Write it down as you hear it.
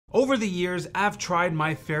Over the years, I've tried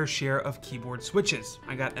my fair share of keyboard switches.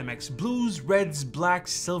 I got MX blues, reds,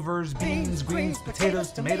 blacks, silvers, beans, greens,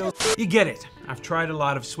 potatoes, tomatoes. You get it. I've tried a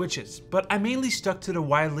lot of switches, but I mainly stuck to the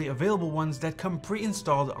widely available ones that come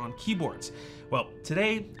pre-installed on keyboards. Well,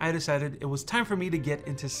 today I decided it was time for me to get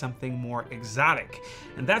into something more exotic,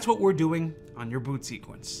 and that's what we're doing on your boot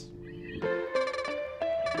sequence.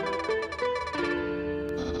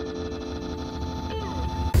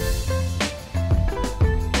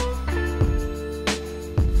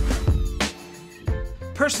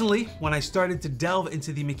 Personally, when I started to delve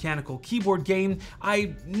into the mechanical keyboard game,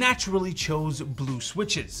 I naturally chose blue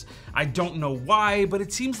switches. I don't know why, but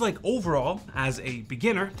it seems like overall, as a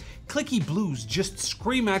beginner, clicky blues just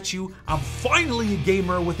scream at you, I'm finally a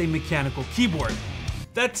gamer with a mechanical keyboard.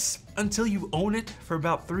 That's until you own it for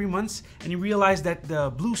about 3 months and you realize that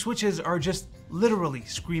the blue switches are just literally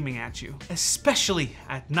screaming at you, especially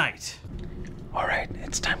at night. All right,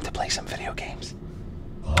 it's time to play some video games.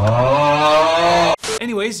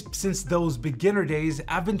 Anyways, since those beginner days,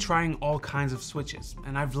 I've been trying all kinds of switches,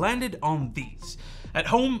 and I've landed on these. At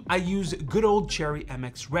home, I use good old Cherry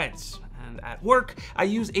MX Reds. And at work, I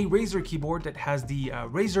use a Razer keyboard that has the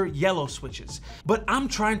Razer yellow switches. But I'm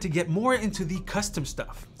trying to get more into the custom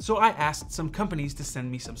stuff. So I asked some companies to send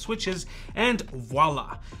me some switches, and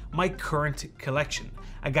voila, my current collection.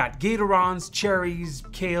 I got Gaterons, Cherries,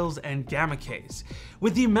 Kailhs, and GamaKays.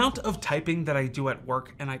 With the amount of typing that I do at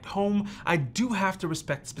work and at home, I do have to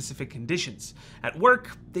respect specific conditions. At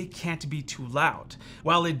work, they can't be too loud.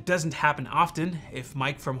 While it doesn't happen often, if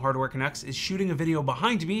Mike from Hardware Canucks is shooting a video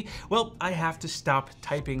behind me, well, I have to stop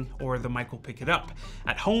typing or the mic will pick it up.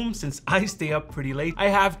 At home, since I stay up pretty late, I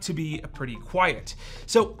have to be pretty quiet.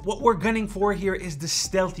 So what we're gunning for here is the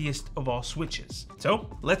stealthiest of all switches. So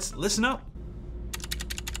let's listen up.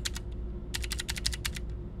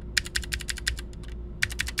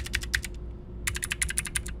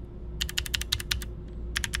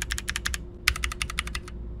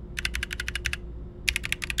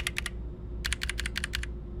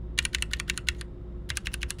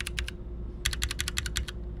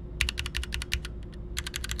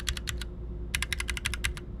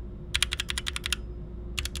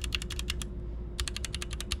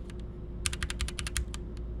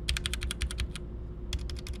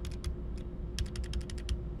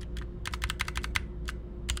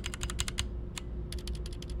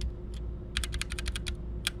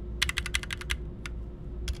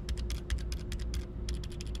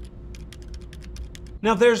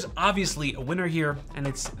 Now there's obviously a winner here, and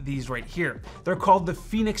it's these right here. They're called the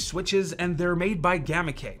Phoenix switches, and they're made by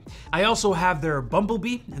GamaKay. I also have their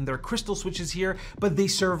Bumblebee and their Crystal switches here, but they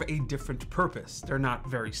serve a different purpose. They're not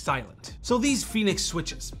very silent. So these Phoenix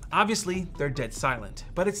switches, obviously they're dead silent,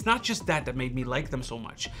 but it's not just that made me like them so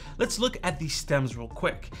much. Let's look at the stems real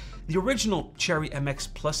quick. The original Cherry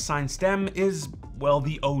MX plus sign stem is, well,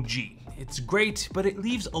 the OG. It's great, but it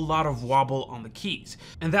leaves a lot of wobble on the keys.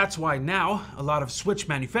 And that's why now a lot of switch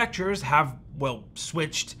manufacturers have, well,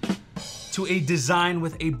 switched to a design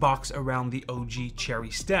with a box around the OG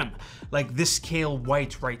Cherry stem, like this Kailh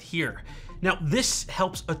white right here. Now this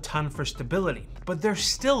helps a ton for stability, but they're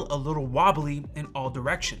still a little wobbly in all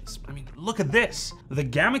directions. I mean, look at this. The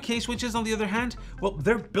GamaKay switches, on the other hand, well,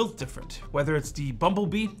 they're built different. Whether it's the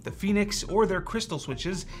Bumblebee, the Phoenix, or their Crystal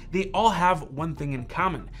switches, they all have one thing in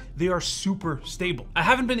common. They are super stable. I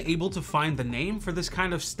haven't been able to find the name for this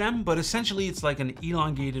kind of stem, but essentially it's like an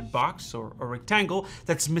elongated box or a rectangle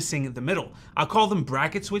that's missing the middle. I'll call them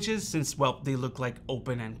bracket switches since, well, they look like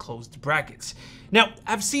open and closed brackets. Now,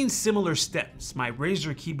 I've seen similar stems. My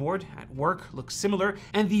Razer keyboard at work looks similar,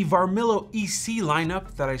 and the Varmillo EC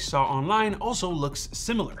lineup that I saw online also looks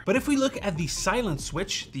similar. But if we look at the silent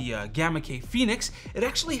switch, the GamaKay Phoenix, it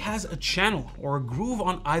actually has a channel or a groove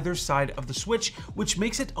on either side of the switch, which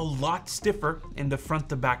makes it a lot stiffer in the front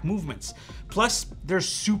to back movements. Plus, they're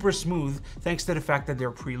super smooth thanks to the fact that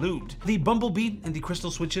they're pre-lubed. The Bumblebee and the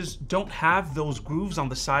Crystal switches don't have those grooves on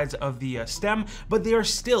the sides of the stem, but they are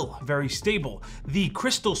still very stable. The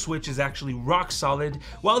Crystal switch is actually rock solid,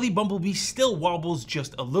 while the Bumblebee still wobbles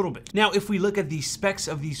just a little bit. Now, if we look at the specs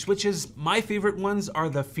of these switches, my favorite ones are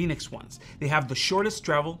the Phoenix ones. They have the shortest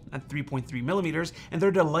travel at 3.3 millimeters, and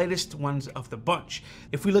they're the lightest ones of the bunch.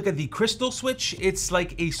 If we look at the Crystal switch, it's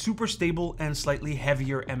like a super stable and slightly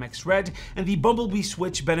heavier MX Red, and the Bumblebee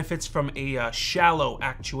switch benefits from a shallow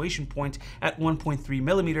actuation point at 1.3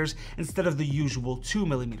 millimeters instead of the usual 2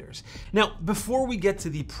 millimeters. Now, before we get to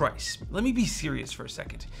the price, let me be serious for a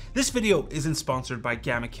second. This video video isn't sponsored by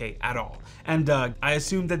GamaKay at all, and I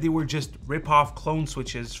assumed that they were just rip-off clone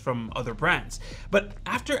switches from other brands. But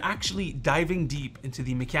after actually diving deep into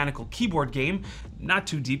the mechanical keyboard game, not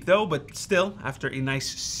too deep though, but still, after a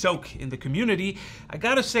nice soak in the community, I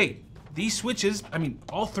gotta say, these switches, I mean,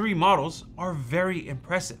 all three models are very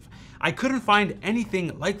impressive. I couldn't find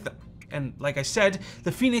anything like them. And like I said,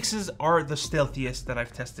 the Phoenixes are the stealthiest that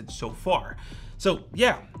I've tested so far. So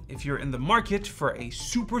yeah, if you're in the market for a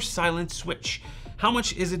super silent switch, how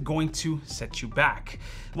much is it going to set you back?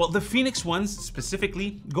 Well, the Phoenix ones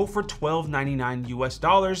specifically go for $12.99 US.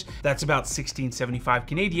 That's about $16.75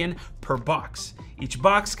 Canadian per box. Each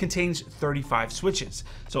box contains 35 switches.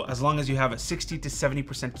 So as long as you have a 60 to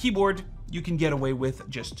 70% keyboard, you can get away with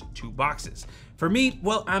just 2 boxes. For me,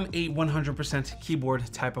 well, I'm a 100%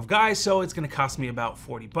 keyboard type of guy, so it's gonna cost me about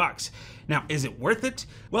 40 bucks. Now, is it worth it?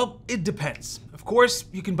 Well, it depends. Of course,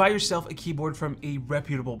 you can buy yourself a keyboard from a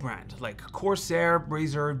reputable brand, like Corsair,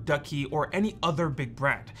 Razer, Ducky, or any other big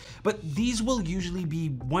brand. But these will usually be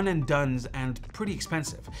one and dones and pretty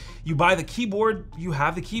expensive. You buy the keyboard, you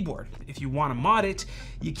have the keyboard. If you wanna mod it,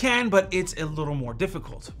 you can, but it's a little more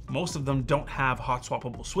difficult. Most of them don't have hot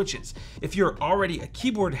swappable switches. If you're already a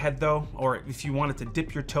keyboard head though, or if you wanted to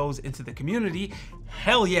dip your toes into the community,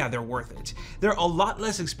 hell yeah, they're worth it. They're a lot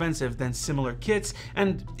less expensive than similar kits,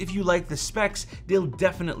 and if you like the specs, they'll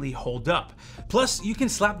definitely hold up. Plus, you can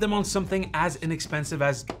slap them on something as inexpensive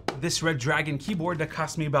as this Red Dragon keyboard that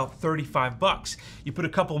cost me about 35 bucks. You put a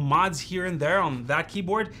couple mods here and there on that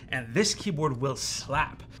keyboard, and this keyboard will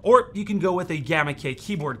slap. Or you can go with a GamaKay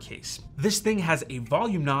keyboard case. This thing has a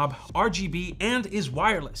volume knob, RGB, and is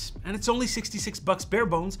wireless, and it's only 66 bucks bare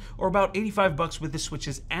bones, or about 85 bucks with the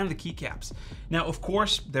switches and the keycaps. Now, of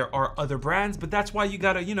course, there are other brands, but that's why you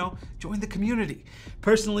gotta, join the community.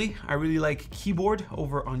 Personally, I really like Keyboard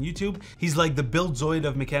over on YouTube. He's like the Buildzoid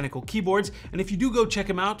of mechanical keyboards, and if you do go check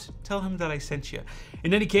him out, tell him that I sent you.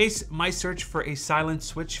 In any case, my search for a silent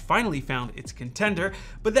switch finally found its contender,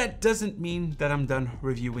 but that doesn't mean that I'm done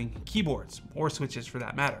reviewing keyboards, or switches for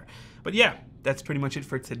that matter. But yeah, that's pretty much it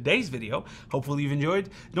for today's video. Hopefully you've enjoyed.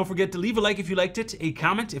 Don't forget to leave a like if you liked it, a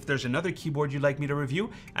comment if there's another keyboard you'd like me to review.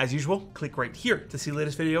 As usual, click right here to see the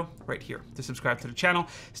latest video, right here to subscribe to the channel.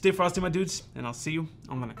 Stay frosty, my dudes, and I'll see you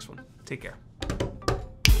on the next one. Take care.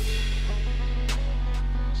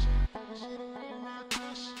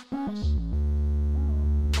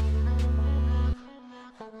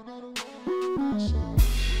 Sure.